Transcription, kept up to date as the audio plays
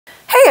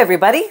Hey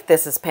everybody,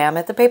 this is Pam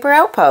at the Paper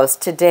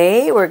Outpost.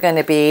 Today we're going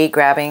to be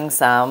grabbing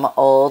some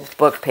old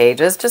book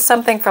pages, just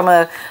something from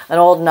an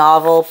old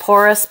novel.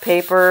 Porous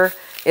paper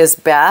is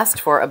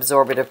best for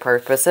absorptive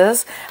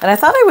purposes. And I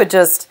thought I would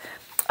just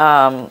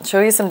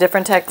show you some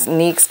different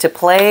techniques to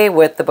play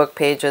with the book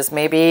pages,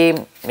 maybe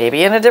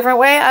in a different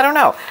way, I don't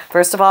know.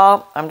 First of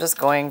all, I'm just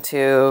going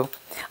to,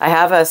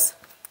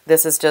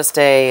 this is just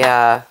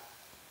a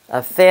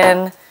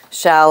thin,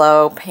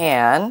 shallow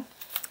pan.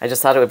 I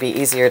just thought it would be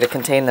easier to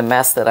contain the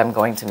mess that I'm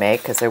going to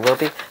make, because there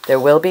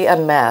will be a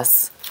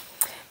mess.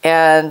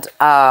 And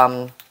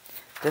I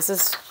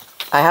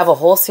have a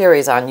whole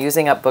series on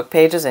using up book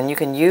pages, and you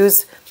can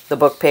use the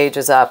book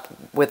pages up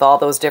with all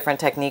those different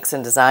techniques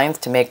and designs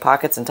to make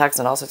pockets and tucks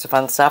and all sorts of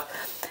fun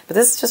stuff. But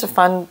this is just a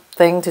fun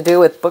thing to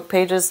do with book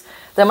pages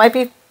that might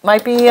be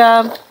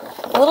a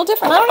little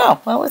different. I don't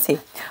know. Well, let's see.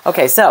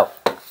 Okay, so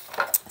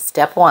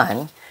step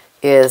one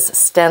is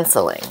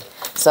stenciling.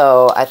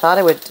 So I thought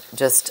I would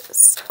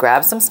just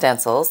grab some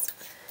stencils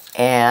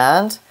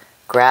and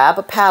grab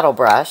a paddle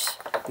brush.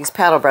 These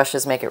paddle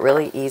brushes make it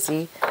really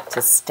easy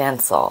to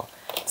stencil.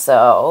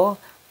 So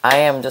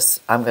I'm going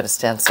to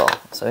stencil.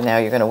 So now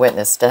you're going to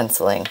witness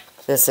stenciling.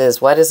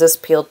 What is this?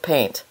 Peeled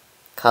paint.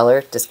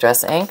 Color,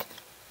 distress ink,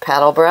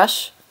 paddle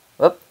brush,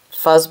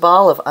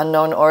 fuzzball of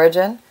unknown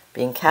origin,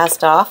 being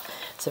cast off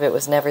as if it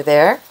was never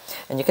there.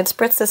 And you can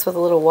spritz this with a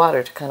little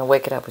water to kind of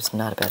wake it up, which is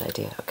not a bad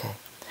idea. Okay.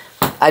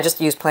 I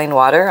just use plain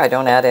water. I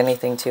don't add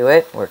anything to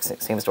it.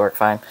 It seems to work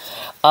fine.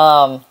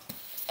 And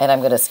I'm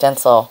going to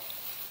stencil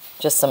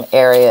just some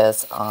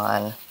areas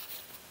on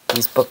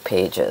these book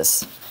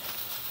pages.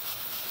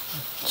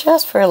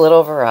 Just for a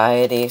little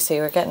variety. See,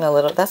 we're getting a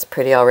little, that's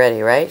pretty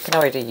already, right? You can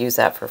already use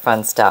that for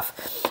fun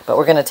stuff. But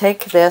we're going to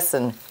take this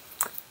and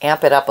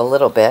amp it up a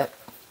little bit.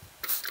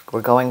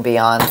 We're going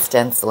beyond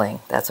stenciling.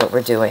 That's what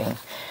we're doing.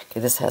 Okay,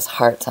 this has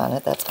hearts on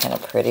it. That's kind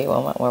of pretty.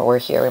 Well, while we're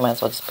here, we might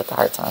as well just put the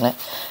hearts on it.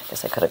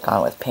 Guess I could have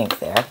gone with pink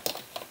there.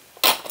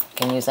 You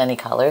can use any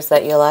colors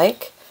that you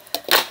like.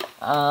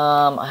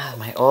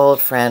 My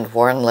old friend,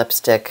 worn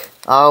lipstick.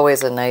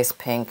 Always a nice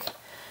pink.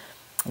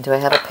 Do I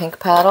have a pink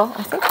paddle?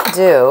 I think I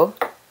do.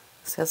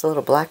 This has a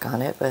little black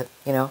on it, but,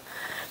 you know.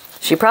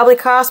 She probably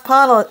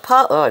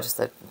oh, I just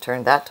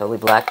turned that totally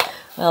black.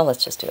 Well,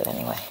 let's just do it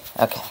anyway.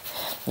 Okay.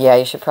 Yeah,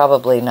 you should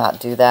probably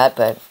not do that,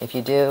 but if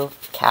you do,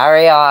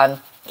 carry on.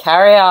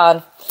 Carry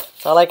on.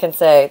 That's all I can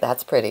say.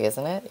 That's pretty,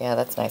 isn't it? Yeah,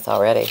 that's nice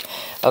already.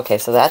 Okay,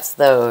 so that's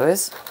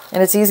those.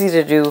 And it's easy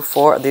to do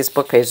for these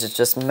book pages,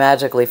 just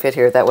magically fit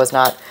here. That was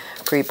not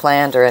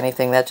pre-planned or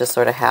anything. That just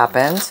sort of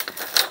happened.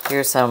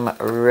 Here's some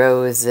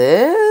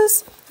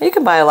roses. You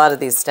can buy a lot of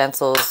these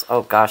stencils.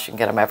 Oh gosh, you can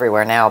get them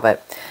everywhere now,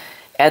 but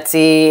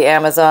Etsy,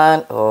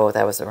 Amazon. Oh,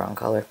 that was the wrong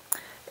color.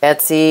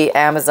 Etsy,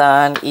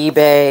 Amazon,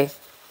 eBay,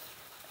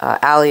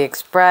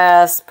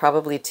 AliExpress,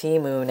 probably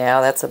Temu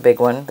now. That's a big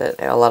one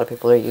that a lot of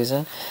people are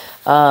using.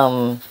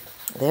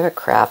 They have a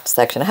craft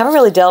section. I haven't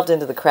really delved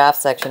into the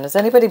craft section. Has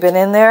anybody been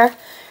in there?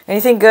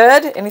 Anything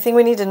good? Anything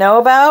we need to know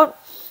about?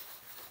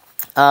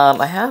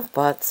 I have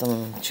bought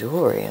some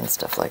jewelry and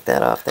stuff like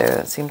that off there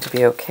that seemed to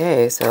be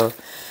okay. So,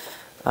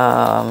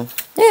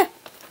 yeah,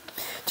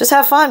 just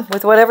have fun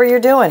with whatever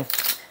you're doing.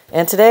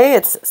 And today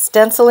it's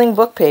stenciling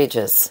book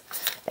pages.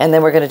 And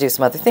then we're going to do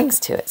some other things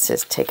to it. So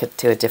just take it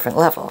to a different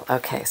level.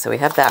 Okay, so we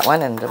have that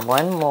one and then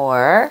one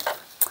more.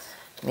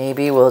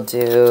 Maybe we'll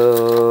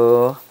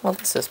do, well,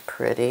 this is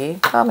pretty.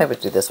 Oh, maybe we'll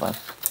do this one.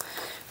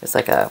 It's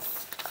like a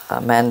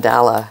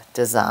mandala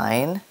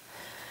design.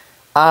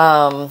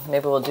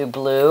 Maybe we'll do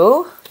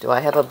blue. Do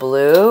I have a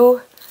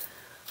blue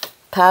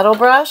paddle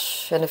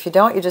brush? And if you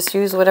don't, you just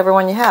use whatever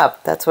one you have.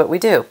 That's what we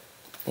do.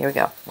 Here we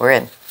go. We're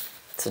in.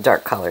 It's a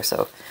dark color,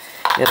 so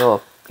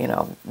it'll, you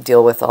know,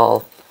 deal with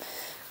all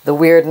the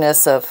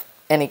weirdness of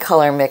any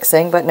color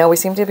mixing. But no, we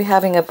seem to be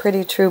having a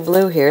pretty true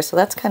blue here, so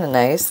that's kind of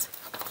nice.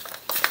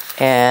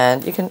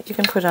 And you can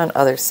put on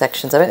other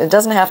sections of it. It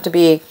doesn't have to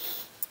be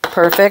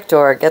perfect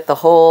or get the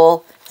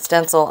whole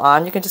stencil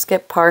on. You can just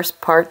get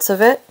parts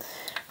of it.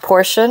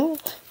 Portion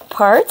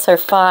parts are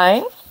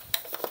fine.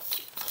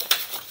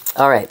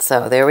 All right,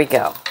 so there we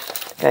go.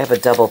 I have a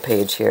double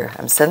page here.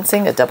 I'm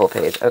sensing a double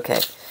page.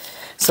 Okay,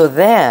 so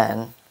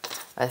then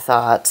I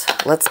thought,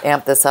 let's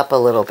amp this up a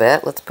little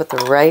bit. Let's put the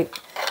right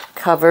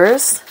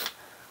covers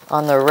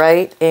on the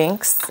right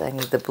inks. I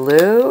need the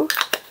blue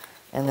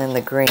and then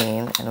the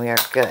green, and we are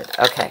good.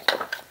 Okay,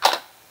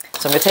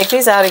 so I'm going to take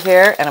these out of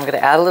here, and I'm going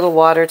to add a little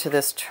water to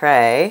this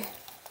tray.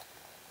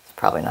 It's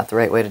probably not the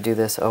right way to do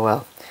this. Oh,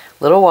 well.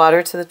 Little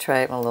water to the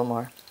tray, a little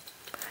more.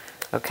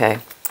 Okay,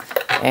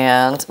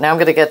 and now I'm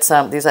going to get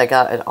some, these I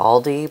got at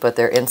Aldi, but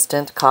they're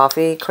instant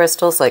coffee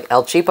crystals, like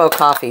El Cheapo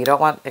coffee. You don't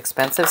want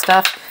expensive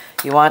stuff.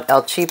 You want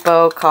El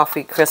Cheapo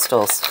coffee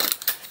crystals,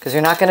 because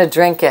you're not going to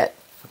drink it,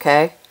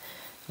 okay?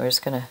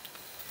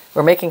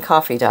 We're making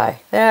coffee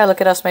dye. Yeah,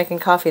 look at us making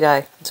coffee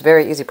dye. It's a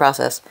very easy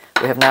process.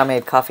 We have now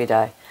made coffee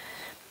dye.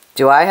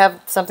 Do I have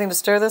something to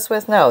stir this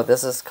with? No,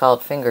 this is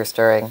called finger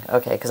stirring.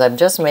 Okay, because I'm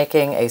just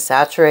making a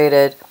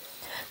saturated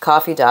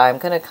coffee dye. I'm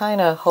going to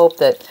kind of hope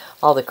that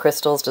all the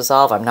crystals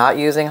dissolve. I'm not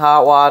using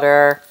hot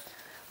water.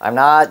 I'm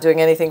not doing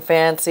anything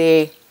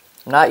fancy.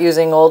 I'm not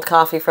using old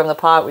coffee from the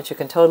pot, which you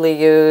can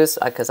totally use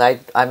because I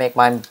make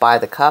mine by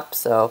the cup,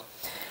 so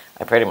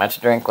I pretty much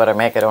drink what I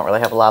make. I don't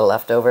really have a lot of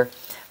leftover.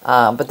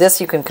 But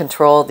this, you can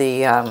control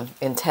the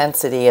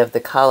intensity of the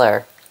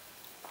color.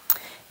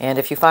 And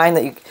if you find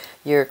that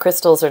your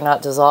crystals are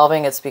not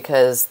dissolving, it's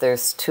because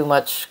there's too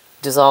much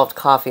dissolved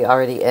coffee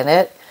already in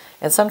it.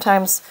 And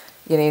sometimes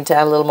you need to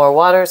add a little more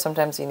water.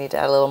 Sometimes you need to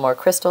add a little more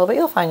crystal, but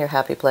you'll find your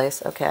happy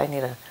place. Okay, I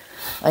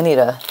need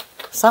a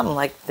something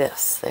like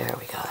this. There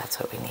we go. That's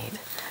what we need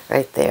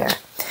right there.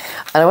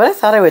 And what I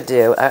thought I would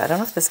do, I don't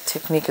know if this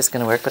technique is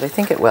going to work, but I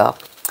think it will.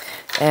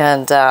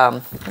 And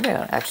I'm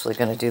actually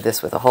going to do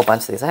this with a whole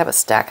bunch of these. I have a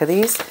stack of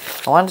these.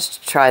 I wanted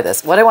to try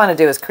this. What I want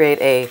to do is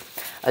create a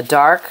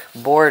dark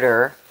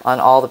border on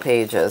all the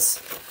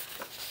pages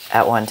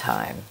at one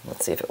time.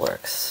 Let's see if it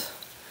works.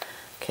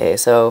 Okay,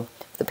 so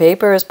the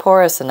paper is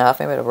porous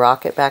enough. I'm going to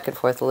rock it back and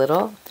forth a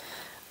little.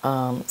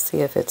 See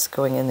if it's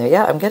going in there.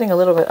 Yeah, I'm getting a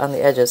little bit on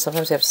the edges.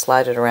 Sometimes you have to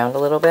slide it around a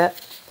little bit.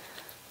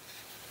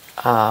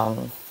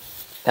 Now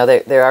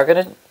they are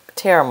going to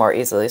tear more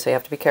easily, so you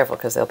have to be careful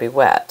because they'll be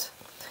wet.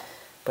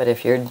 But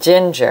if you're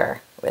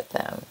ginger with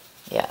them,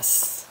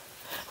 yes.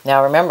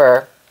 Now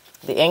remember,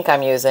 the ink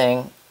I'm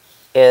using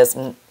is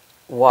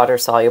water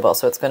soluble,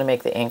 so it's going to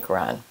make the ink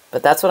run.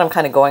 But that's what I'm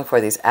kind of going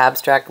for, these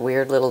abstract,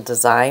 weird little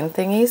design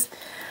thingies.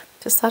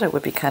 Just thought it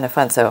would be kind of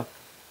fun. So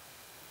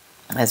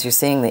as you're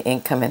seeing the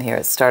ink come in here,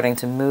 it's starting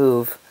to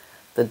move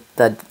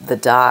the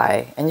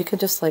dye. And you can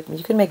just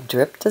you can make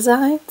drip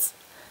designs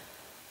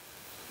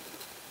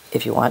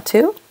if you want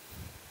to.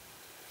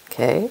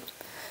 Okay.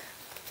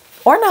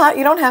 Or not,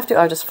 you don't have to.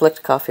 I just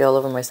flicked coffee all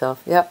over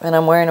myself. Yep, and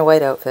I'm wearing a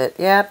white outfit.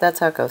 Yep, that's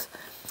how it goes.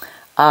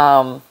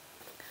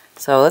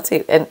 So let's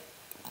see. And,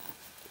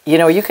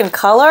 you can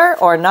color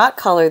or not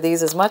color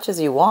these as much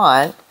as you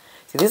want.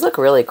 See, these look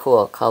really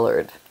cool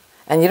colored.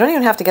 And you don't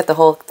even have to get the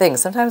whole thing.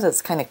 Sometimes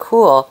it's kind of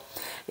cool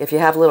if you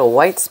have little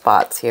white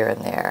spots here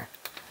and there.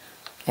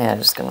 And I'm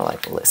just going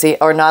to see,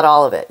 or not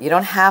all of it. You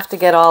don't have to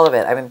get all of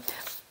it. I mean,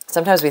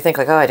 sometimes we think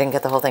oh, I didn't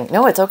get the whole thing.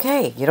 No, it's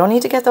okay. You don't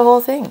need to get the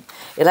whole thing.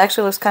 It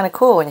actually looks kind of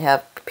cool when you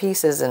have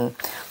pieces and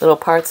little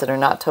parts that are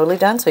not totally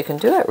done. So you can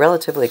do it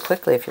relatively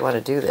quickly if you want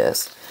to do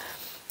this.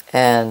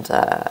 And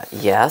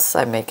yes,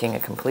 I'm making a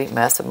complete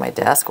mess of my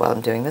desk while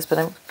I'm doing this,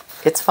 but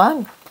it's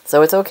fun.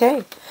 So it's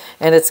okay.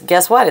 And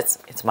guess what?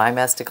 It's my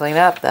mess to clean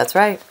up. That's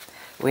right.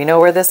 We know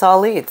where this all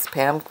leads.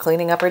 Pam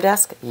cleaning up her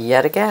desk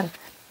yet again,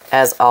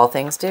 as all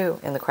things do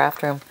in the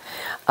craft room.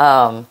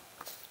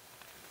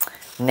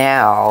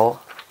 Now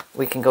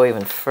we can go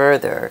even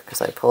further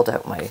because I pulled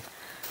out my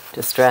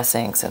distress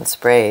inks and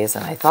sprays,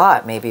 and I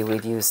thought maybe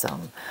we'd use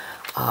some,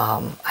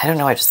 I don't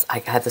know, I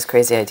had this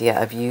crazy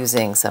idea of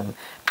using some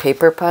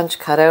paper punch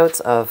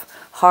cutouts of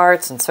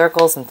hearts and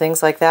circles and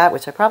things like that,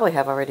 which I probably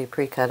have already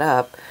pre-cut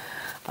up.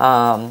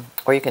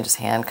 Or you can just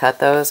hand cut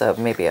those.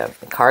 Maybe a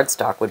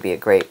cardstock would be a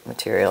great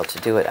material to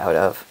do it out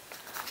of.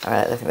 All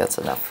right, I think that's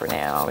enough for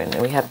now. And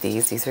we have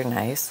these. These are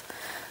nice.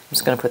 I'm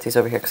just going to put these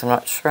over here because I'm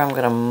not sure I'm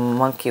going to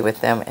monkey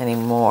with them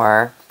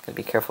anymore. Gotta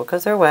be careful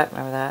because they're wet.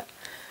 Remember that?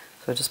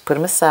 So just put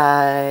them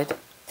aside.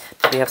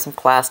 If you have some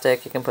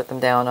plastic, you can put them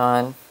down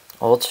on.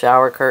 Old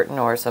shower curtain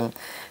or some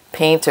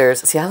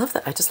painters. See, I love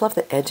that. I just love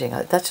the edging.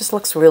 That just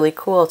looks really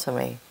cool to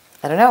me.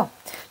 I don't know.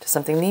 Just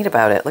something neat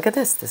about it. Look at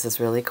this. This is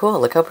really cool.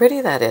 Look how pretty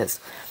that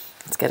is.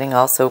 It's getting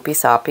all soapy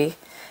soppy.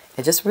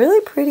 And just really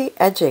pretty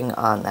edging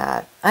on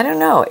that. I don't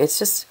know. It's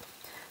just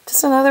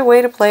another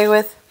way to play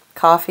with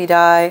coffee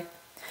dye.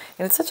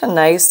 And it's such a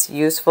nice,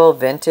 useful,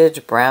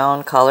 vintage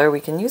brown color. We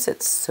can use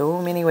it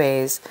so many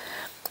ways.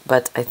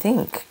 But I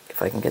think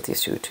if I can get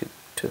these two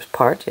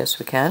apart, yes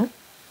we can. I'm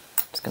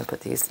just going to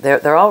put these.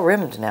 They're all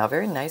rimmed now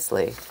very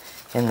nicely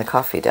in the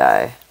coffee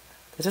dye.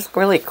 They just look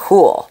really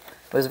cool.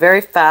 It was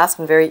very fast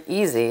and very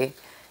easy,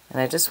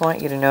 and I just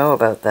want you to know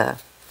about the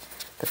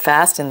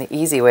fast and the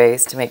easy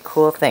ways to make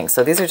cool things.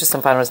 So these are just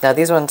some fun ones. Now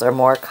these ones are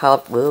more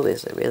ooh,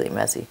 these are really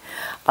messy.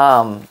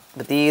 But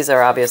these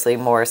are obviously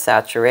more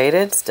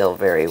saturated, still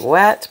very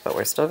wet, but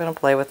we're still going to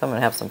play with them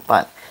and have some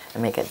fun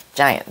and make a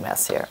giant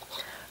mess here.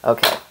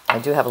 Okay, I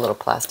do have a little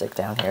plastic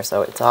down here,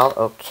 so it's all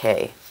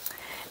okay.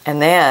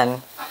 And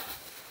then,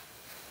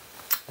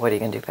 what are you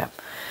going to do, Pam?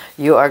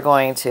 You are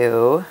going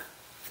to...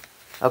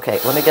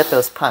 Okay, let me get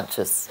those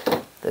punches.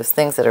 Those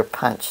things that are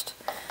punched.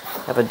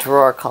 I have a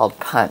drawer called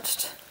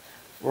Punched.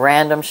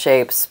 Random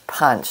shapes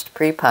punched,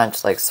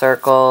 pre-punched, like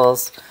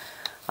circles,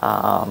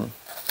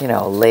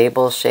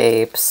 label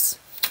shapes.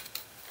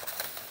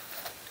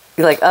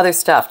 Like other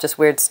stuff, just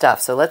weird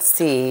stuff. So let's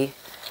see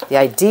the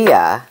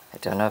idea. I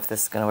don't know if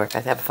this is going to work.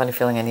 I have a funny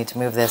feeling I need to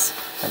move this.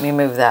 Let me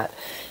move that.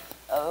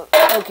 Oh,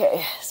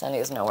 okay, Sunny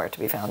is nowhere to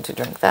be found to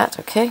drink that.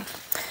 Okay,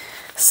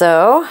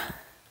 so...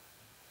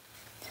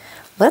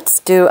 let's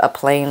do a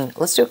plain,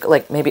 let's do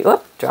maybe,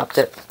 whoop, dropped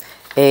it.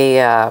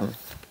 This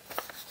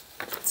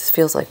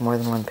feels like more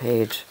than one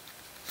page.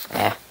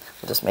 We'll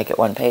just make it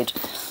one page.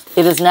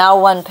 It is now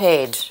one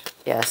page.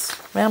 Yes.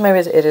 Well, maybe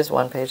it is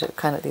one page.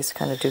 These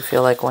kind of do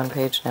feel like one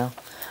page now.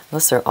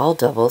 Unless they're all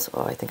doubles.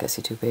 Oh, I think I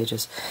see 2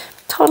 pages.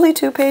 Totally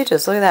 2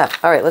 pages. Look at that.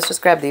 All right, let's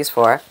just grab these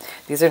 4.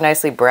 These are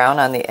nicely brown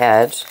on the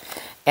edge.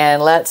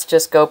 And let's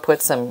just go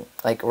put some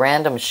like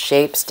random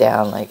shapes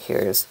down. Like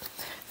here's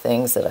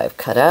things that I've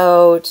cut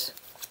out.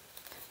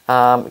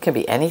 It can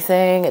be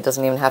anything. It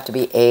doesn't even have to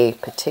be a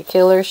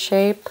particular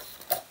shape.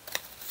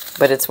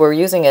 But we're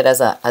using it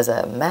as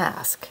a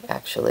mask,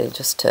 actually,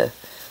 just to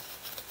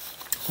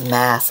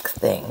mask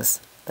things.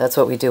 That's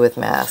what we do with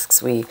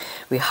masks. We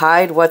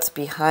hide what's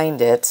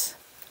behind it,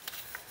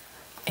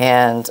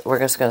 and we're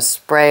just going to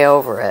spray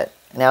over it.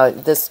 Now,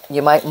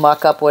 you might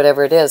muck up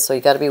whatever it is, so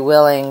you got to be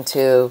willing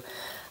to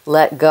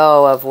let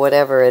go of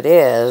whatever it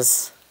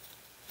is.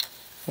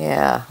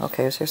 Yeah,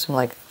 okay, so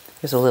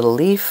here's a little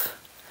leaf.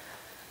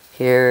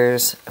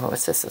 Here's,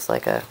 what's this? It's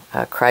like a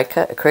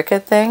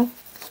cricket thing.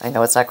 I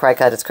know it's not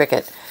cricut, it's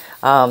cricket.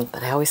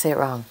 But I always say it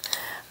wrong.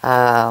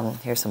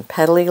 Here's some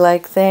petally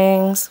like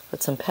things.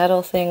 Put some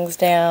petal things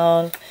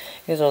down.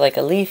 Here's like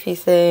a leafy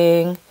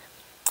thing.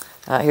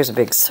 Here's a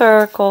big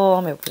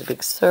circle. Maybe put a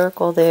big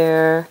circle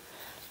there.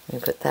 Let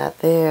me put that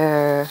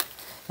there.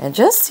 And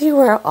just see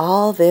where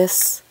all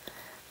this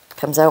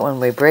comes out when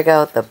we bring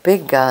out the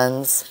big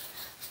guns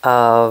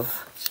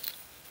of,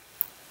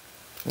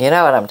 you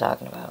know what I'm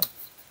talking about.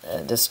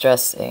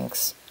 Distress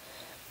inks.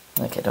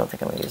 Okay, don't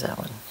think I'm going to use that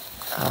one.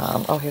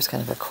 Oh, here's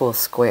kind of a cool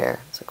square.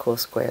 It's a cool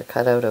square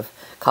cut out of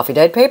coffee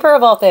dyed paper,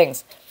 of all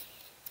things.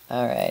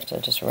 All right, so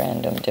just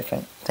random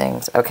different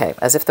things. Okay,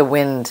 as if the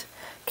wind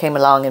came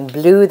along and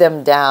blew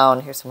them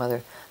down. Here's some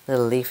other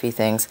little leafy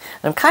things.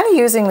 And I'm kind of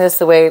using this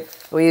the way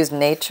we used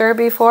nature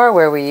before,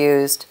 where we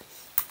used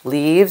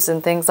leaves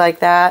and things like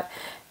that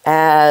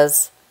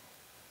as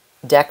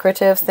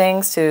decorative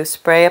things to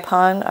spray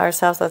upon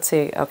ourselves. Let's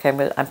see. Okay,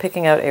 but I'm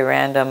picking out a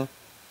random...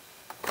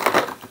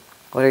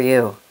 What are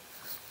you?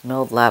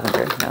 Milled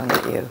lavender. No,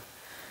 not you.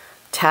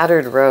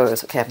 Tattered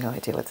rose. Okay, I have no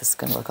idea what this is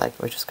going to look like.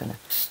 We're just going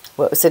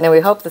to... So now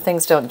we hope the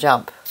things don't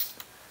jump.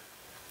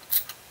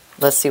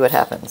 Let's see what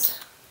happens.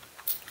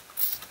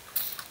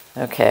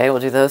 Okay,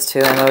 we'll do those 2.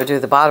 And we'll do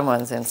the bottom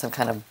ones in some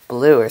kind of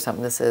blue or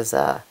something. This is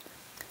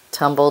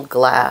tumbled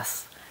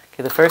glass.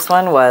 Okay, the first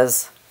one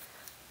was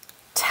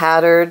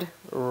tattered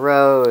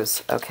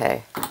rose.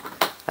 Okay,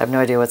 I have no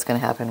idea what's going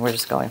to happen. We're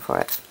just going for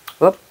it.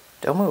 Whoop,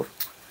 don't move.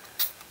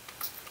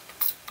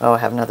 Oh, I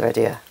have another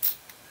idea.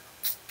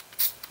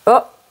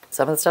 Oh,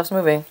 some of the stuff's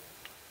moving.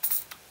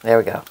 There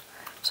we go.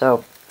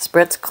 So,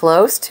 spritz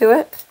close to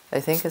it, I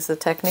think is the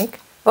technique.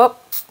 Oh,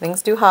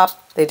 things do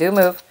hop. They do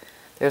move.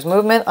 There's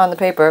movement on the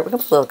paper. We can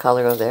put a little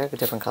color over there,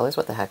 different colors.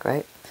 What the heck,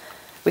 right?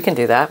 We can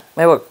do that.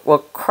 Maybe we'll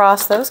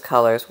cross those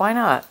colors. Why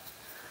not?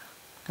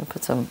 And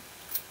put some...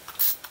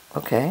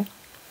 Okay.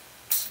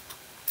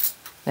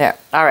 There.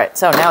 All right,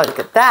 so now look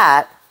at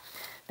that.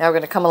 Now we're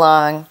going to come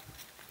along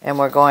and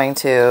we're going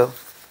to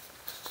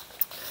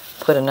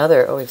put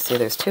another, oh, we see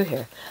there's 2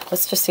 here.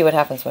 Let's just see what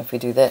happens if we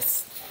do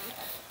this.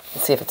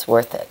 Let's see if it's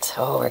worth it.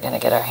 Oh, we're going to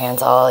get our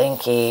hands all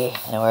inky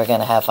and we're going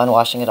to have fun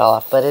washing it all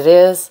off. But it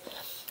is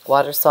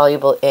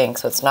water-soluble ink,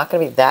 so it's not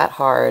going to be that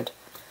hard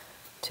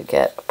to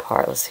get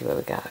apart. Let's see what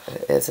we got.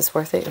 Is this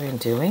worth it even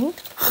doing?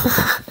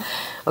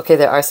 Okay,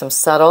 there are some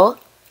subtle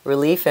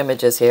relief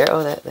images here.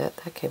 Oh,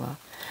 that came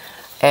off.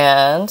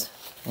 And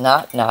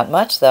not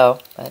much, though.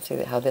 Let's see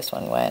how this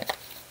one went.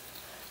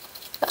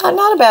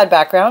 Not a bad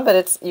background,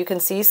 but you can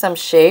see some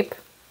shape,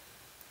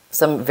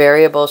 some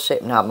variable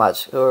shape. Not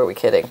much. Who are we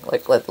kidding?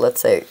 Like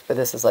let's say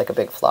this is like a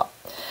big flop.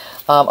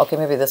 Okay,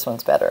 maybe this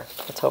one's better.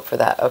 Let's hope for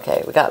that.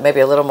 Okay, we got maybe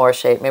a little more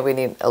shape. Maybe we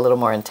need a little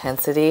more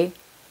intensity.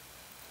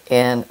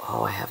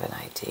 Oh, I have an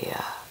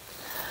idea.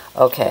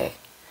 Okay,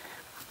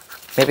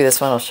 maybe this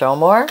one will show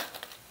more.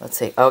 Let's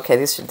see. Okay,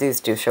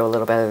 these do show a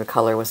little better. The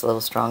color was a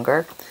little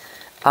stronger.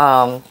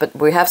 But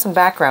we have some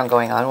background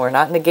going on. We're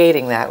not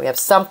negating that. We have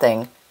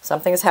something.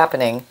 Something is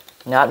happening,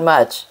 not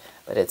much,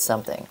 but it's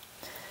something.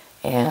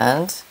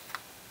 And,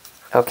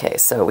 okay,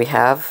 so we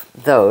have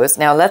those.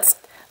 Now let's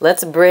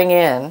bring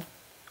in,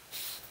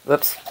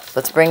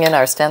 let's bring in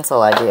our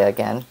stencil idea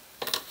again.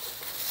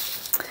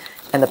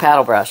 And the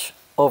paddle brush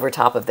over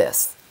top of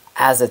this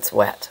as it's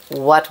wet.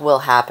 What will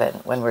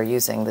happen when we're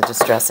using the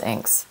distress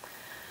inks?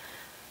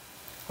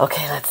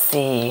 Okay, let's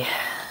see.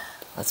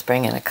 Let's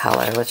bring in a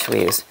color. What should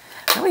we use?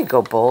 Why don't we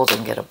go bold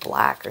and get a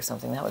black or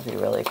something? That would be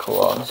really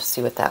cool. Let's just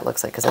see what that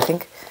looks like, because I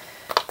think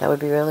that would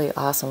be really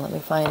awesome. Let me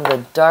find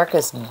the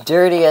darkest,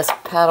 dirtiest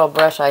paddle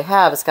brush I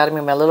have. It's got to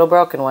be my little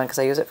broken one because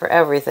I use it for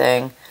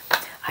everything.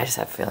 I just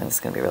have a feeling this is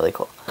going to be really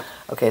cool.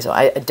 Okay, so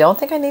I don't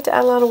think I need to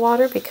add a lot of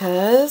water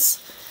because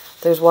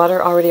there's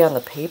water already on the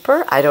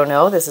paper. I don't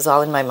know. This is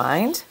all in my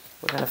mind.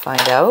 We're going to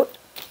find out.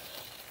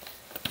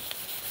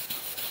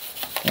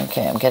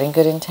 Okay, I'm getting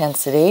good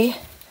intensity.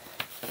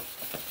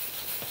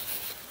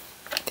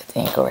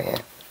 Ink over here.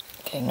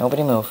 Okay,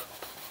 nobody move.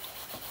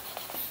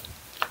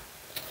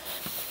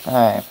 All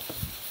right.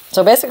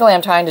 So basically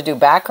I'm trying to do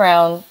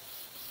background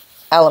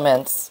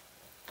elements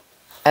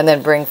and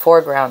then bring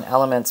foreground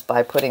elements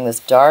by putting this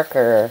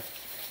darker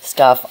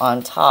stuff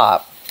on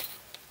top.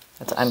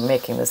 I'm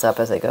making this up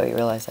as I go, you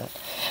realize that.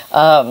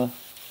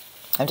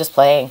 I'm just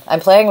playing. I'm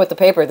playing with the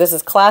paper. This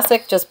is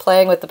classic, just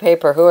playing with the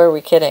paper. Who are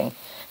we kidding?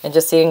 And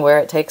just seeing where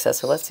it takes us.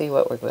 So let's see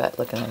what we've got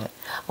looking at it.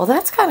 Well,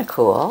 that's kind of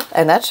cool.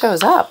 And that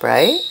shows up,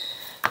 right?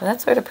 And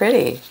that's sort of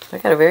pretty. We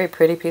got a very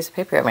pretty piece of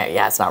paper. I mean,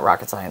 yeah, it's not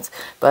rocket science,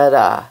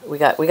 but we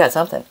got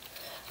something.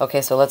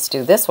 Okay, so let's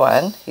do this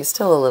one. He's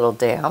still a little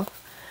damp.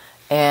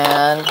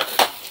 And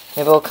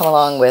maybe we'll come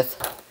along with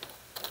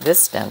this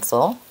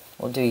stencil.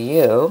 We'll do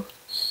you.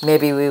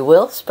 Maybe we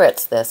will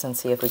spritz this and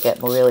see if we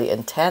get really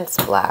intense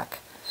black.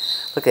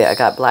 Look at it, I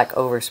got black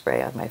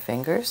overspray on my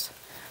fingers.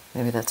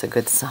 Maybe that's a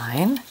good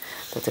sign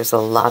that there's a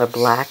lot of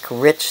black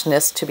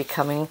richness to be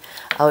coming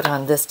out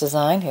on this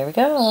design. Here we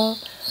go.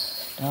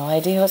 No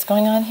idea what's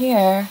going on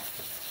here.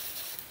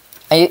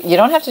 You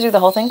don't have to do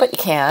the whole thing, but you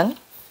can.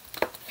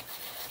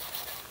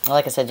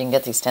 Like I said, you can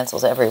get these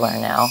stencils everywhere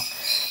now.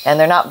 And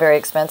they're not very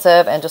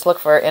expensive, and just look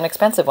for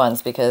inexpensive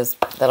ones because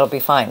that'll be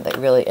fine. They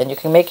really, and you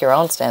can make your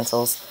own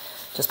stencils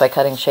just by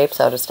cutting shapes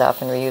out of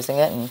stuff and reusing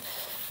it, and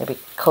maybe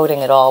coating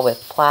it all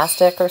with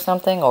plastic or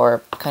something,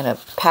 or kind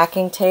of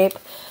packing tape.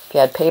 If you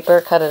had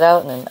paper, cut it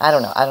out, and then, I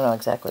don't know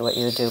exactly what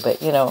you would do,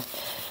 but you know,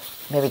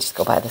 maybe just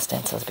go buy the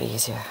stencils, it'd be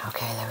easier.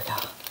 Okay, there we go.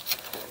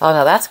 Oh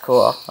no, that's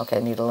cool. Okay,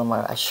 I need a little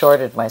more. I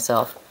shorted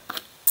myself.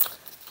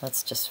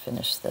 Let's just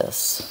finish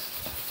this.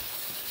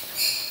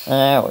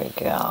 There we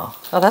go.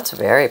 Oh, that's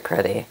very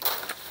pretty.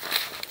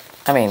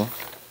 I mean,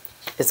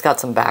 it's got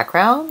some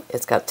background,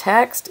 it's got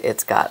text,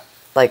 it's got,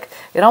 like,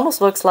 it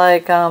almost looks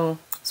like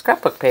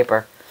scrapbook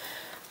paper.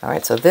 All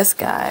right, so this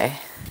guy,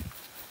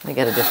 let me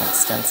get a different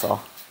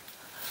stencil.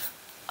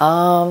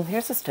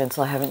 Here's a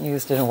stencil I haven't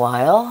used in a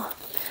while.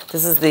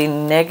 This is the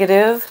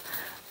negative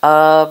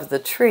of the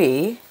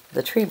tree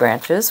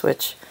branches,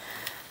 which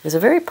is a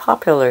very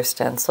popular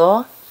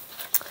stencil.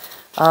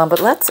 But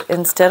let's,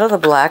 instead of the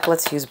black,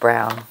 let's use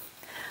brown.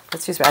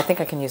 Let's use, I think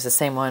I can use the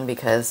same one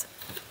because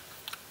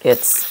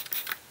it's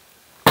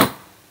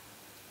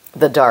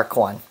the dark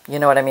one. You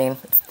know what I mean?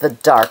 It's the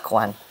dark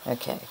one.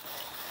 Okay.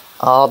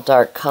 All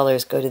dark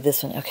colors go to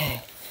this one.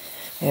 Okay.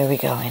 Here we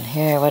go. And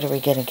here, what are we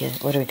gonna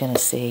get? What are we gonna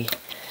see?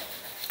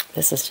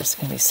 This is just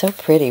gonna be so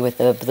pretty with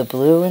the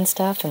blue and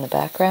stuff in the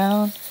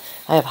background.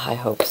 I have high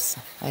hopes.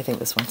 I think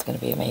this one's gonna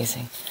be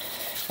amazing.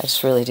 I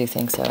just really do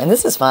think so. And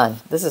this is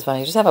fun. This is fun.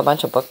 You just have a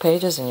bunch of book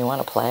pages and you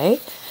want to play.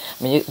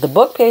 I mean, the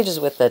book pages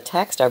with the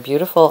text are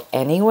beautiful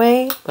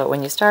anyway, but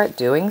when you start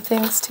doing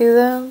things to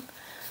them,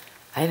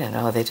 I don't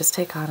know, they just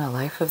take on a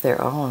life of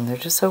their own. They're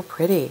just so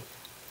pretty.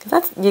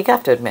 That's, you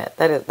got to admit,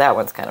 that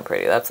one's kind of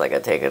pretty. That's like a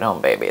take it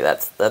home baby.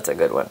 That's a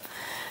good one.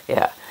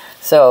 Yeah.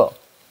 So,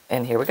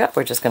 and here we go.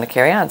 We're just going to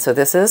carry on. So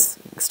this is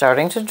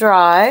starting to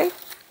dry.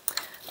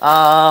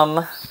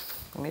 Let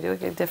me do a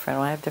different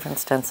one. I have different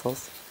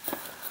stencils.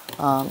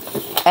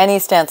 Any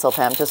stencil,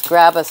 Pam. Just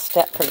grab a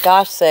for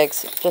gosh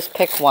sakes, just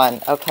pick one.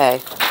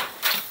 Okay.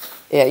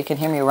 Yeah, you can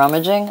hear me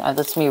rummaging.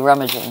 That's me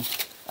rummaging.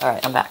 All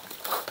right, I'm back.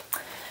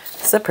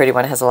 This is a pretty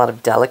one. It has a lot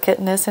of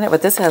delicateness in it,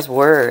 but this has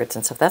words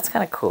and stuff. That's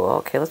kind of cool.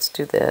 Okay, let's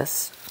do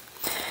this.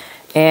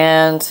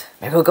 And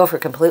maybe we'll go for a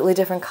completely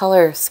different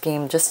color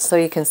scheme just so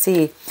you can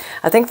see.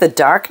 I think the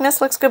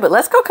darkness looks good, but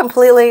let's go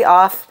completely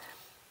off.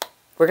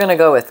 We're going to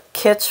go with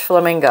Kitsch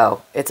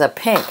Flamingo. It's a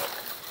pink.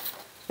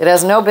 It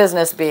has no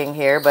business being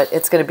here, but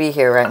it's going to be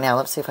here right now.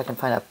 Let's see if I can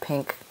find a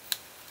pink.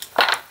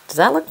 Does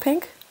that look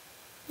pink?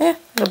 Yeah,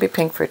 it'll be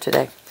pink for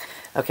today.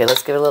 Okay,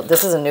 let's give it a little.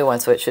 This is a new one,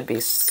 so it should be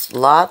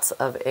lots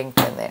of ink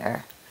in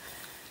there.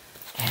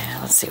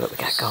 And let's see what we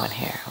got going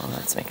here. Well,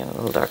 let's make it a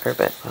little darker,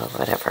 but well,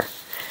 whatever.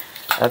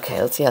 Okay,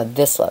 let's see how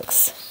this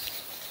looks.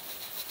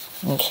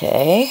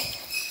 Okay,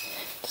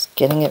 just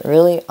getting it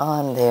really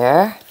on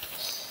there.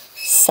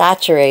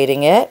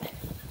 Saturating it.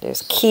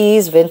 There's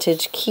keys,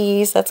 vintage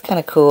keys. That's kind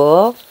of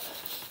cool.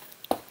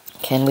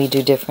 Can we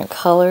do different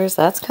colors?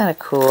 That's kind of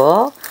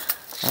cool.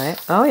 All right.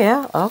 Oh,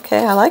 yeah.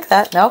 Okay, I like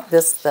that. No,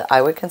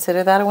 I would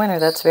consider that a winner.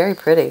 That's very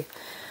pretty.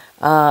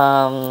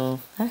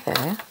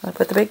 Okay, I'll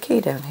put the big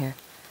key down here.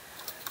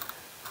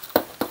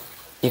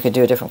 You could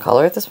do a different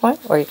color at this point,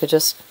 or you could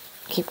just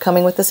keep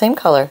coming with the same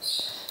color.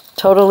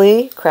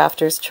 Totally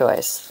crafter's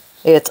choice.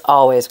 It's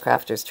always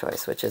crafter's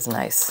choice, which is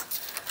nice.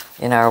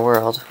 In our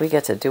world, we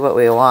get to do what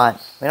we want.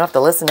 We don't have to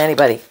listen to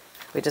anybody.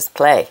 We just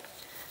play.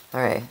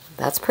 All right,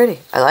 that's pretty.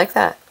 I like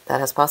that. That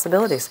has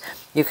possibilities.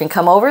 You can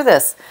come over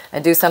this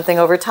and do something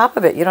over top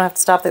of it. You don't have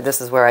to stop there.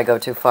 This is where I go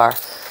too far.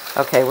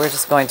 Okay, we're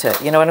just going to,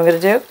 you know what I'm going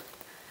to do?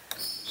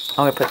 I'm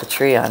going to put the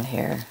tree on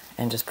here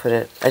and just put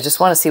it, I just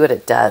want to see what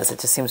it does. It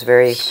just seems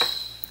very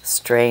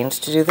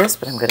strange to do this,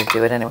 but I'm going to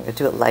do it anyway. I'm going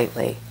to do it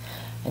lightly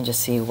and just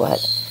see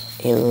what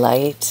a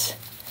light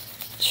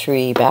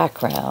tree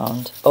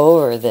background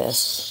over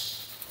this.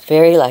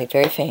 Very light,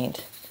 very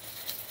faint.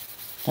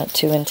 Not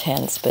too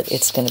intense, but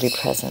it's going to be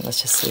present.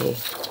 Let's just see.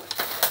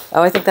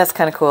 Oh, I think that's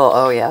kind of cool.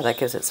 Oh, yeah, that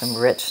gives it some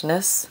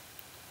richness.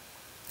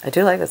 I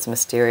do like that's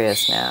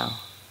mysterious now.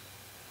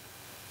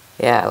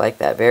 Yeah, I like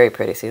that. Very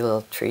pretty. See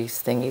little tree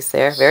thingies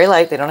there? Very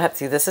light. They don't have to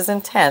see. This is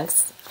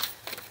intense.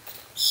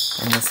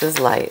 And this is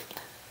light.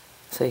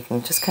 So so you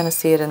can just kind of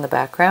see it in the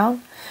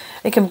background.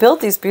 You can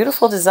build these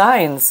beautiful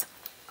designs.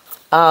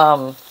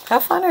 How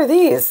fun are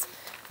these?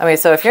 I mean,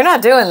 so if you're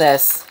not doing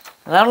this,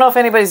 and I don't know if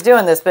anybody's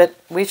doing this, but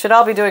we should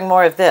all be doing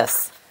more of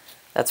this.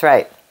 That's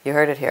right. You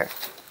heard it here.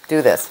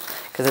 Do this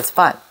because it's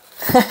fun.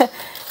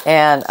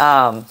 And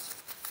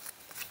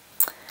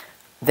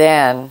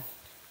then,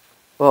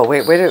 well,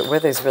 wait, where are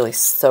these really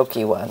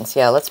soaky ones?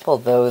 Yeah, let's pull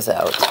those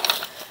out.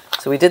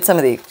 So we did some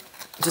of the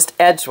just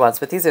edged ones,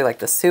 but these are like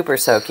the super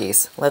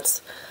soakies.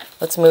 Let's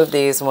move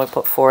these and we'll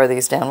put 4 of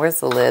these down. Where's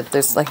the lid?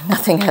 There's like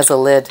nothing has a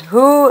lid.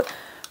 Who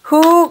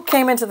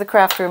came into the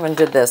craft room and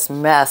did this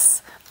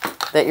mess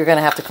that you're going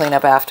to have to clean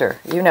up after?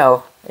 You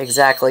know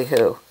exactly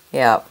who.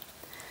 Yeah.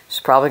 She's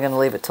probably going to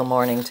leave it till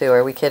morning too.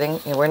 Are we kidding?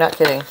 Yeah, we're not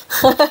kidding.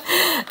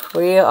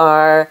 We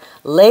are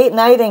late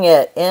nighting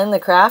it in the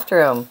craft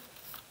room.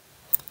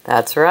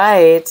 That's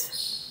right.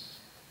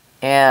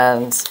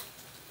 And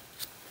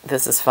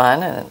this is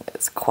fun and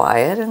it's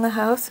quiet in the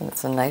house and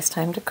it's a nice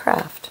time to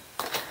craft.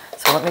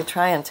 So let me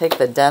try and take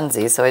the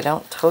Dunsies so I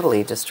don't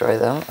totally destroy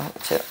them.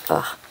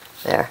 Oh,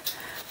 there.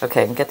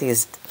 Okay, and get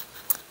these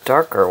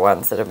darker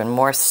ones that have been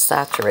more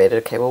saturated.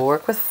 Okay, we'll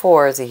work with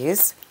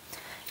 4sies.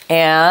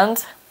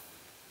 And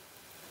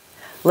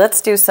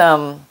let's do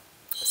some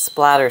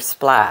splatter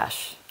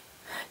splash.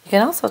 You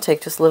can also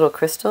take just little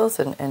crystals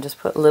and just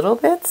put little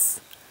bits.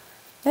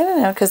 I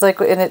don't know, because like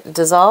when it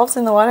dissolves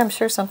in the water, I'm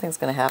sure something's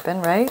going to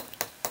happen, right?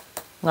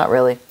 Not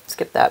really.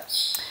 Skip that.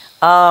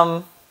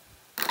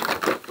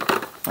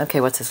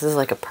 Okay, what's this? This is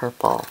like a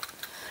purple.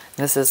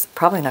 This is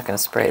probably not going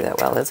to spray that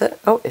well, is it?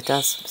 Oh, it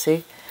does.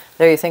 See?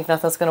 There, you think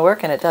nothing's going to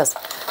work, and it does.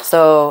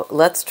 So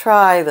let's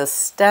try the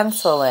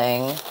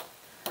stenciling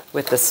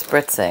with the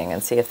spritzing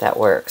and see if that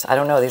works. I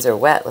don't know. These are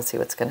wet. Let's see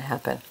what's going to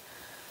happen.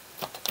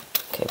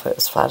 Okay, put it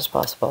as flat as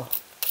possible.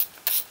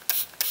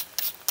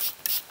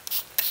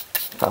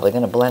 Probably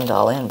going to blend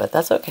all in, but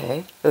that's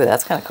okay. Ooh,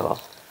 that's kind of cool.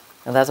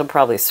 And that'll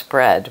probably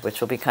spread,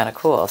 which will be kind of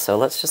cool. So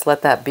let's just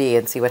let that be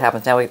and see what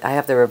happens. Now I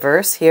have the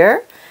reverse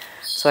here,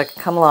 so I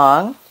can come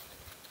along.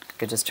 I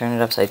could just turn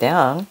it upside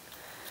down.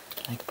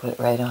 I could put it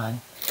right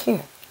on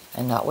here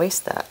and not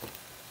waste that.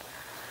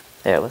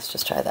 There, let's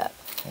just try that.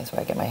 Here's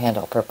where I get my hand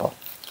all purple.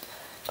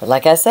 But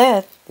like I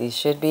said, these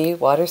should be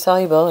water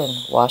soluble and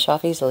wash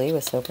off easily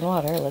with soap and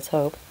water. Let's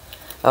hope.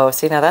 Oh,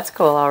 see, now that's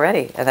cool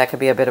already. And that could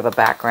be a bit of a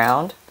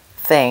background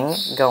thing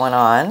going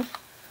on.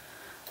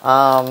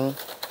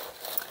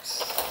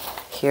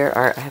 Here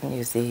are, I haven't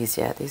used these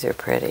yet. These are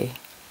pretty.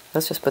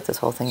 Let's just put this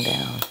whole thing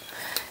down.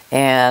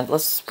 And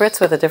let's spritz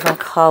with a different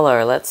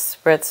color. Let's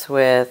spritz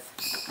with,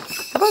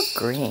 how about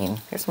green?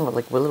 Here's some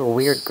like a little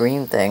weird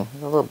green thing.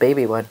 A little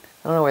baby one.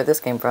 I don't know where this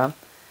came from.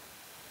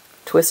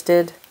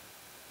 Twisted,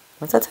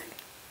 what's that say?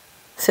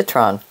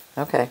 Citron.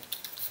 Okay.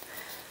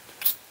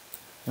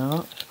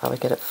 No, should probably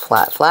get it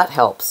flat. Flat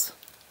helps.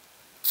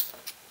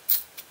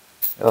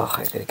 Oh,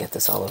 I gotta get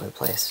this all over the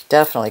place.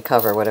 Definitely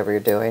cover whatever you're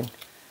doing.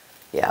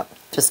 Yeah,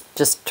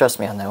 just trust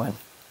me on that one.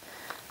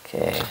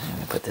 Okay, let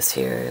me put this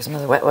here. Here's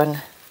another wet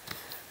one.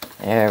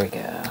 There we go.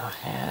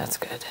 Yeah, that's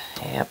good.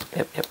 Yep.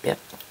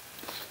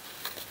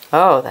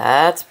 Oh,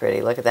 that's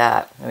pretty. Look at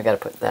that. We got to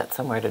put that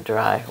somewhere to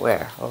dry.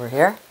 Where? Over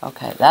here?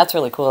 Okay, that's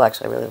really cool.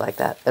 Actually, I really like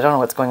that. I don't know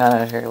what's going on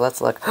over here.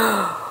 Let's look.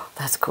 Oh,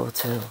 that's cool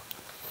too.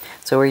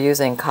 So we're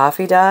using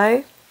coffee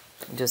dye,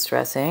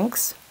 distress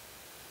inks.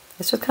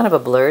 It's just kind of a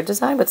blurred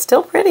design, but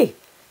still pretty.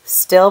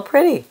 Still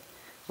pretty.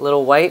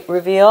 Little white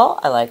reveal.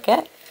 I like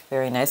it.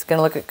 Very nice. Going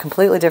to look at a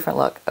completely different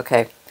look.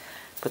 Okay,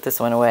 put this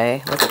one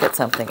away. Let's get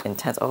something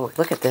intense. Oh,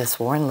 look at this.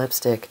 Worn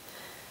lipstick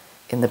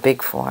in the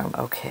big form.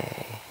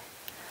 Okay.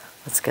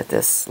 Let's get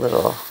this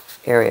little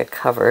area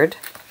covered.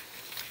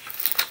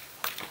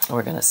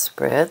 We're going to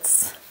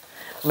spritz.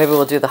 Maybe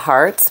we'll do the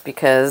hearts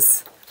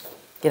because,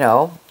 you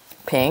know,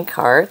 pink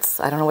hearts.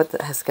 I don't know what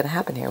is going to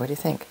happen here. What do you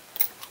think?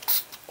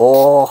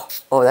 Oh,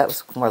 that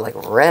was more like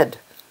red.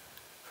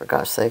 For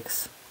gosh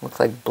sakes. Looks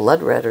like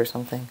blood red or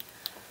something.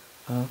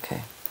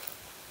 Okay.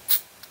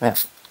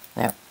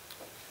 Yeah.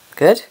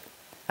 Good?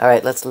 All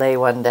right, let's lay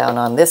one down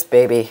on this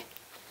baby.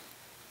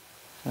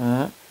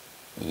 Yep.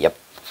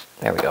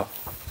 There we go.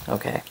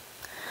 Okay.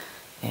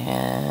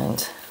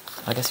 And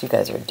I guess you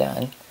guys are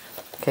done.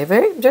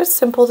 Okay, just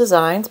simple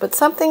designs, but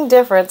something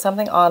different,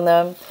 something on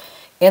them.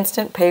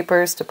 Instant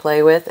papers to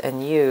play with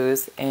and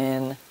use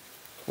in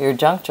your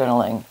junk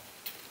journaling.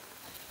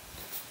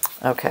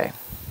 Okay.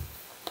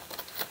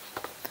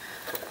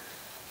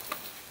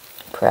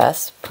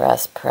 Press,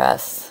 press,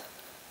 press.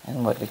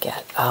 And what do we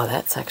get? Oh,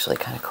 that's actually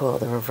kind of cool,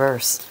 the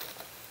reverse.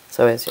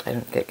 So as I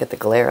don't get the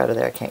glare out of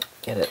there, I can't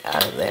get it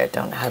out of there. I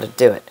don't know how to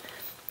do it.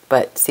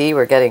 But see,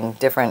 we're getting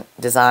different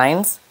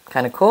designs.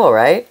 Kind of cool,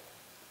 right?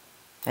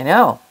 I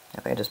know.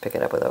 If I can just pick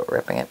it up without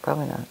ripping it,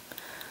 probably not.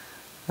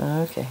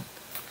 Okay.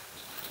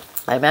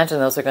 I imagine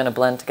those are going to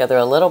blend together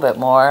a little bit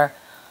more.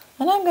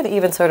 And I'm going to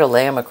even sort of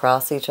lay them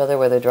across each other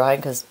where they're drying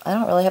because I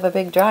don't really have a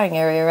big drying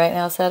area right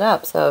now set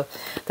up. So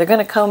they're going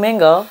to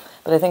commingle,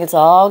 but I think it's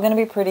all going to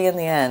be pretty in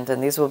the end.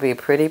 And these will be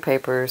pretty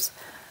papers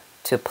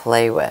to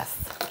play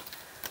with.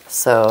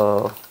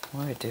 So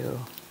what do I do?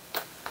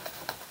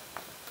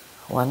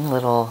 one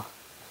little,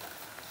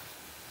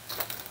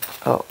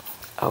 oh,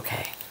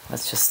 okay.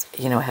 Let's just,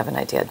 you know, have an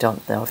idea. I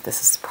don't know if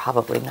this is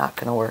probably not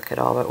going to work at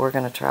all, but we're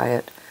going to try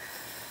it.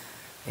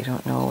 We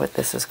don't know what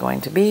this is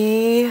going to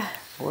be.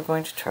 We're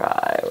going to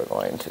try. We're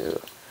going to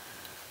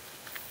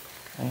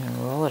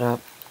roll it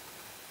up.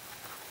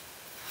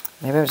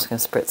 Maybe I'm just going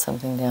to spritz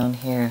something down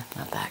here.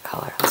 Not that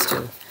color. Let's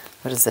do,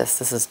 what is this?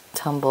 This is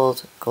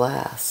tumbled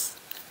glass.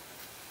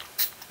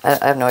 I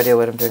have no idea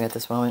what I'm doing at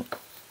this moment.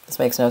 This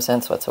makes no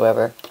sense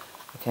whatsoever.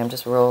 Okay, I'm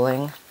just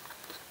rolling,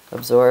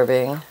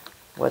 absorbing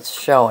what's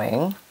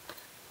showing.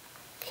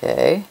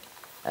 Okay,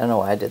 I don't know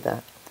why I did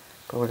that,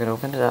 but we're going to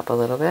open it up a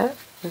little bit.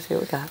 Let's see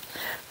what we got.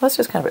 Let's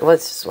just kind of,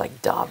 let's just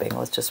like daubing.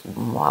 Let's just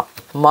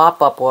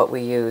mop up what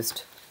we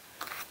used.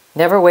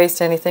 Never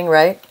waste anything,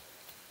 right?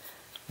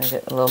 And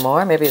get a little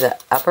more, maybe the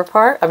upper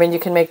part. I mean, you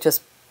can make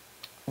just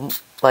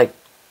like,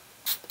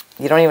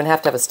 you don't even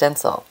have to have a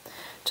stencil.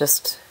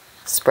 Just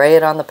spray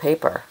it on the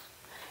paper.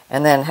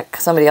 And then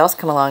somebody else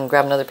come along and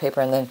grab another paper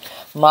and then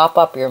mop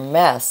up your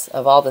mess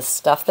of all the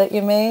stuff that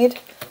you made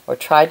or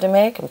tried to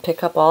make and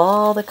pick up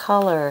all the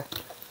color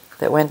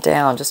that went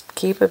down. Just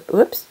keep it,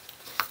 whoops.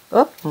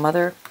 Oh,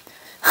 mother.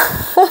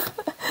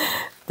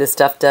 This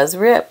stuff does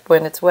rip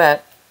when it's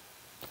wet,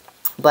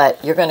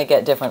 but you're going to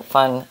get different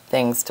fun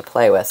things to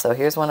play with. So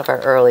here's one of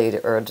our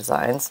earlier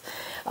designs.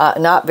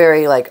 Not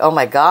very like, oh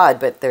my God,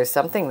 but there's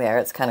something there.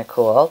 It's kind of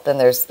cool. Then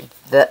there's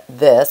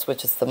this,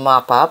 which is the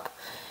mop up.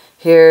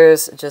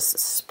 Here's just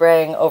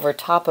spraying over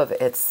top of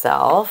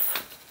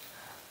itself.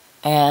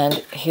 And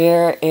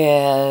here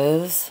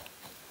is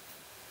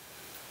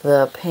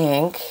the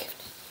pink.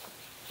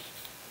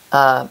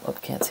 Oh,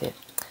 can't see it.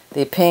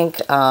 The pink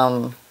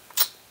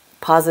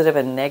positive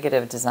and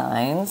negative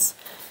designs.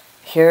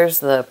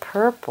 Here's the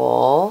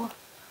purple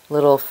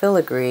little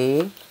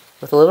filigree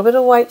with a little bit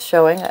of white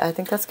showing. I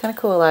think that's kind of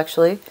cool,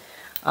 actually.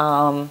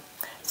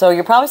 So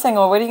you're probably saying,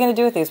 well, what are you going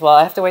to do with these? Well,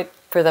 I have to wait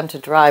for them to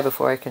dry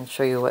before I can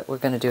show you what we're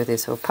going to do with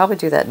these. So we'll probably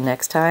do that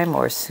next time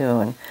or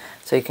soon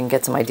so you can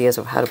get some ideas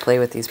of how to play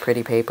with these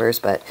pretty papers.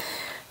 But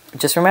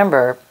just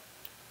remember,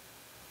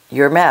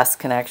 your mess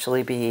can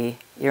actually be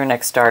your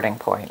next starting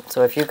point.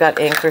 So if you've got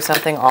ink or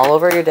something all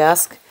over your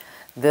desk,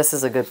 this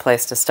is a good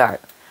place to start.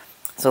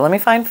 So let me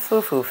find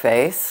Foo-Foo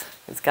Face.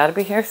 It's got to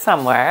be here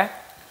somewhere.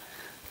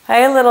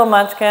 Hey, little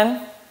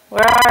munchkin.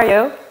 Where are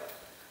you?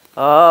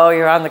 Oh,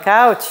 you're on the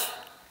couch.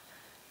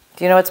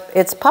 Do you know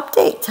it's pup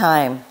date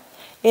time?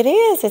 It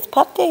is. It's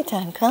pup date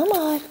time. Come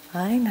on.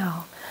 I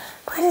know.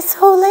 But it's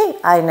so late.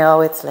 I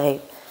know it's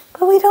late.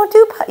 But we don't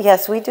do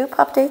yes, we do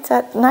pup dates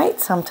at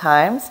night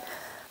sometimes.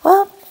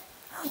 Well,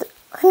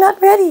 I'm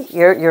not ready.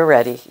 You're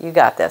ready. You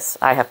got this.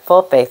 I have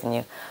full faith in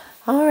you.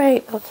 All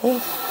right. Okay.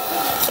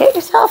 Get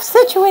yourself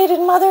situated,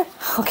 Mother.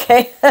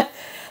 Okay.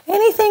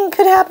 Anything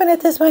could happen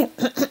at this point.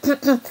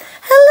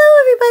 Hello,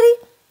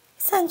 everybody.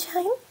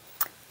 Sunshine.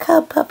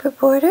 Cub Pup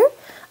Reporter.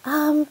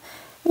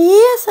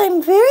 Yes,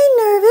 I'm very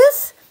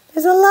nervous.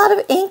 There's a lot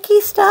of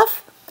inky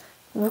stuff,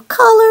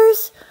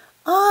 colors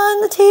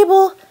on the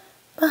table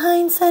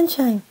behind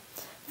Sunshine.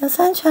 Now,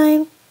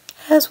 Sunshine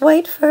has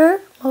white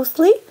fur,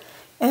 mostly,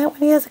 and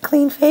when he has a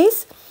clean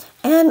face.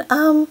 And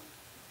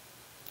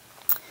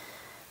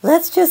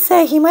let's just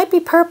say he might be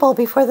purple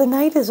before the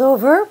night is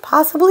over,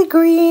 possibly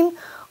green,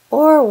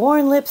 or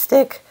worn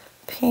lipstick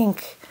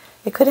pink.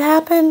 It could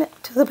happen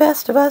to the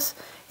best of us.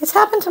 It's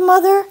happened to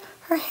Mother.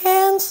 Her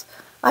hands,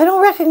 I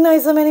don't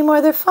recognize them anymore.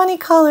 They're funny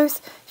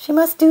colors. She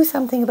must do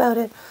something about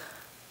it.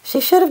 She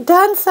should have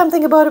done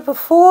something about it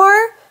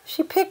before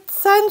she picked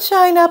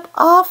Sunshine up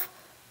off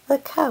the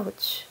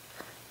couch.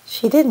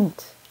 She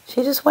didn't.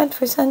 She just went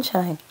for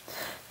Sunshine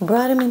and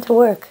brought him into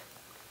work.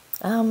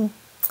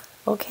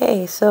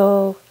 Okay,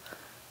 so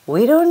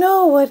we don't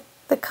know what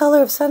the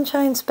color of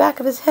Sunshine's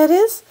back of his head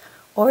is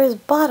or his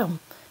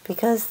bottom,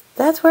 because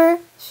that's where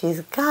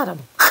she's got him.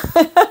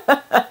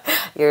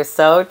 You're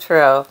so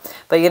true.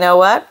 But you know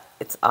what?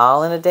 It's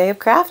all in a day of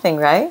crafting,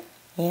 right?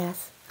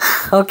 Yes.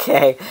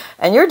 Okay.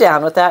 And you're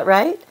down with that,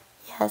 right?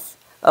 Yes.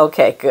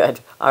 Okay, good.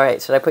 All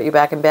right. Should I put you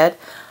back in bed?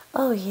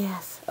 Oh,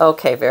 yes.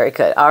 Okay, very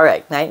good. All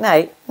right. Night,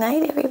 night.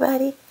 Night,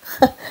 everybody.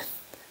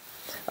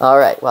 All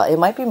right. Well, it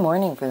might be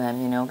morning for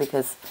them, you know,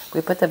 because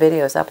we put the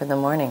videos up in the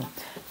morning.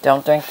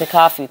 Don't drink the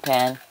coffee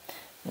pan.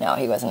 No,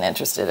 he wasn't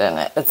interested in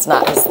it. It's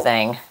not his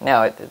thing.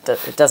 No,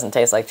 it doesn't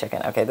taste like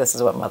chicken. Okay, this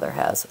is what Mother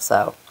has.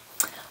 So,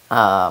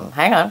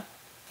 hang on.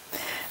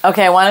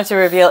 Okay, I wanted to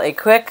reveal a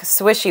quick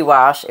swishy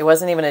wash. It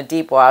wasn't even a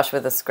deep wash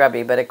with a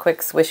scrubby, but a quick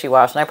swishy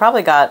wash. And I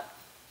probably got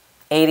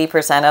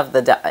 80% of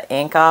the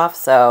ink off.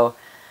 So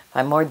if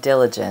I'm more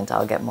diligent,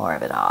 I'll get more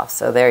of it off.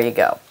 So there you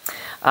go.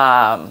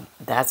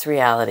 That's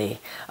reality.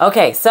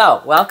 Okay,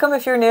 so welcome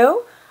if you're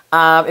new.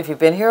 If you've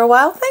been here a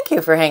while, thank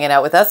you for hanging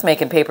out with us,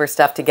 making paper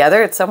stuff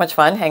together. It's so much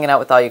fun hanging out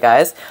with all you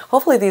guys.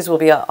 Hopefully these will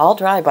be all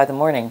dry by the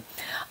morning.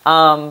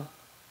 If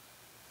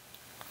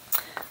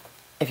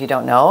you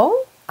don't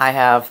know, I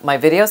have my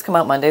videos come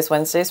out Mondays,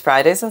 Wednesdays,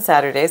 Fridays, and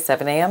Saturdays,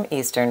 7 a.m.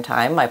 Eastern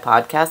Time. My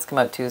podcasts come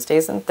out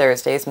Tuesdays and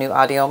Thursdays, new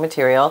audio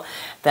material.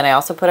 Then I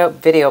also put out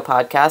video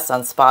podcasts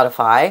on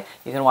Spotify.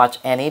 You can watch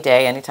any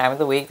day, any time of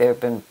the week. There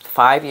have been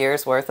 5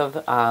 years worth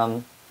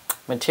of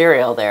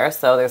material there,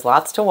 so there's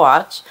lots to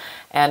watch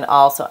and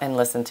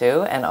listen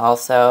to. And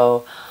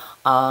also,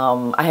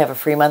 I have a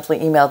free monthly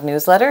emailed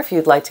newsletter. If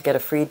you'd like to get a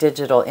free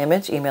digital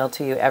image emailed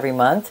to you every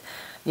month,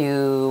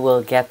 you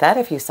will get that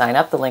if you sign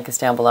up. The link is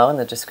down below in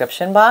the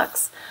description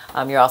box.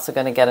 You're also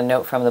going to get a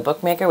note from the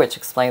bookmaker which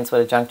explains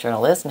what a junk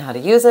journal is and how to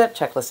use it,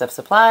 checklist of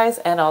supplies,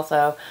 and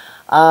also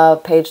a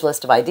page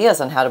list of ideas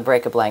on how to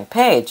break a blank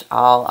page,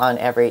 all on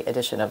every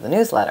edition of the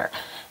newsletter.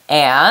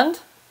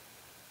 And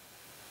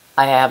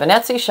I have an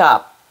Etsy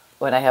shop.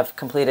 When I have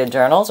completed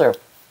journals or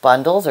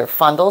bundles or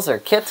fundles or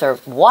kits or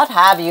what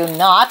have you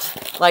not,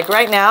 like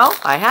right now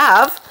I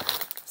have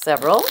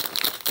several.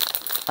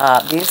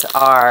 These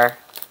are,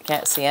 you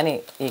can't see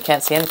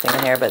anything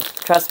in here, but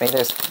trust me,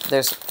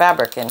 there's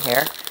fabric in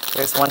here.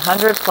 There's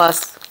 100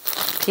 plus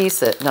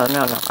pieces. No, I'm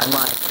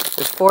lying.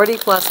 There's 40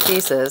 plus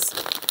pieces,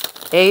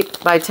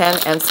 8 by 10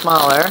 and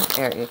smaller.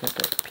 Here, you can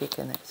put a peek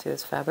in there. See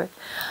this fabric?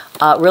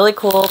 Really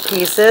cool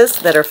pieces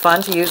that are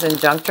fun to use in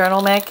junk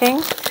journal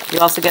making. You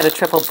also get a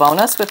triple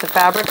bonus with the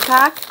fabric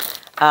pack.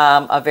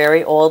 A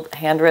very old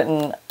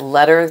handwritten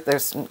letter.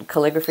 There's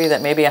calligraphy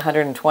that may be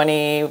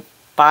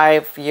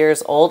 125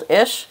 years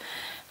old-ish.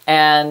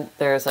 And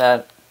there's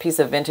a piece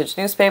of vintage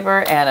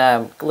newspaper and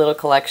a little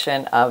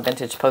collection of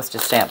vintage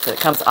postage stamps. It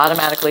comes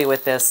automatically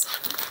with this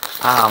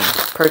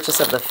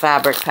purchase of the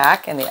fabric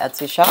pack in the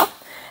Etsy shop.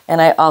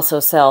 And I also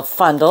sell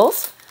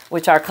fundles,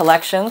 which are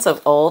collections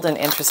of old and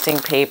interesting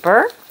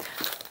paper,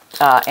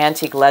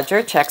 antique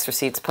ledger, checks,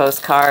 receipts,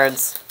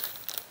 postcards,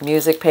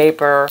 music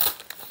paper,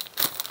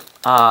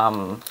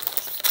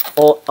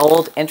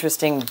 old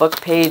interesting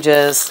book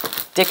pages,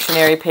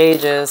 dictionary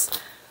pages,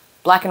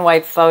 black and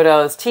white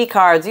photos, tea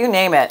cards, you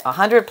name it.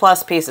 100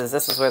 plus pieces.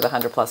 This is where the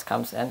 100 plus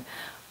comes in.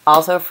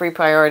 Also free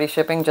priority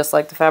shipping, just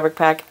like the fabric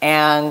pack.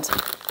 And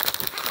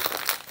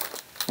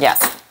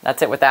yes,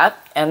 that's it with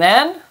that. And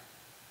then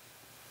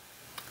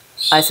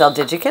I sell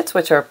digikits,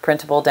 which are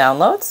printable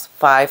downloads.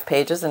 5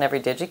 pages in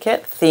every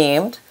digikit,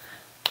 themed.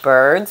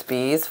 Birds,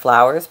 bees,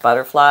 flowers,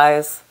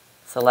 butterflies,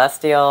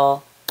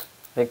 celestial,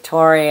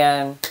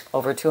 Victorian,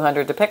 over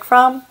 200 to pick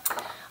from.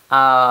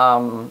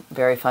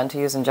 Very fun to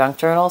use in junk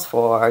journals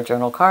for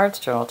journal cards,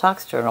 journal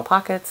tucks, journal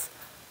pockets,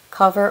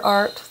 cover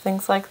art,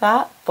 things like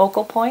that,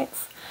 focal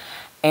points.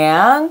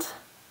 And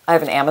I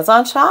have an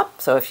Amazon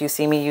shop, so if you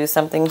see me use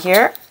something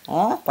here,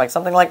 like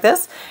something like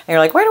this, and you're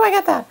like, where do I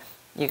get that?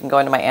 You can go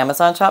into my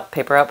Amazon shop,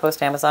 Paper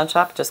Outpost Amazon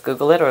shop, just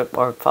Google it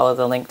or follow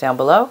the link down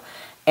below.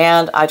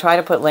 And I try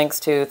to put links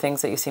to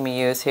things that you see me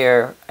use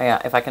here,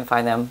 if I can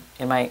find them,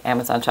 in my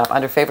Amazon shop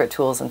under favorite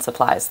tools and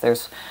supplies.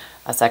 There's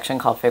a section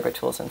called favorite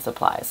tools and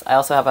supplies. I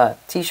also have a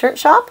t-shirt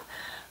shop.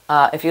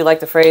 If you like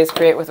the phrase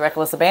create with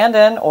reckless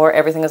abandon or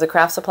everything is a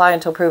craft supply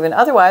until proven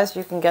otherwise,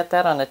 you can get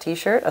that on a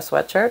t-shirt, a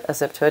sweatshirt, a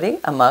zipped hoodie,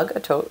 a mug,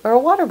 a tote, or a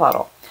water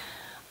bottle.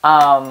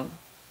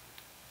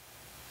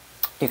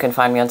 You can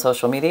find me on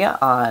social media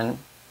on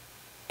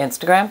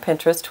Instagram,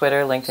 Pinterest,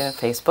 Twitter, LinkedIn, and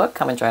Facebook.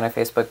 Come and join our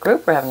Facebook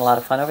group. We're having a lot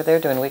of fun over there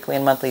doing weekly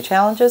and monthly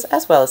challenges,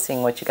 as well as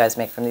seeing what you guys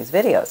make from these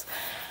videos.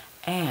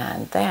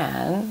 And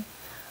then,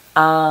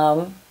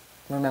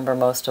 remember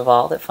most of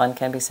all that fun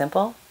can be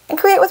simple. And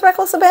create with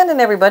reckless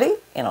abandon, everybody.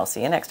 And I'll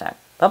see you next time.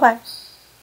 Bye-bye.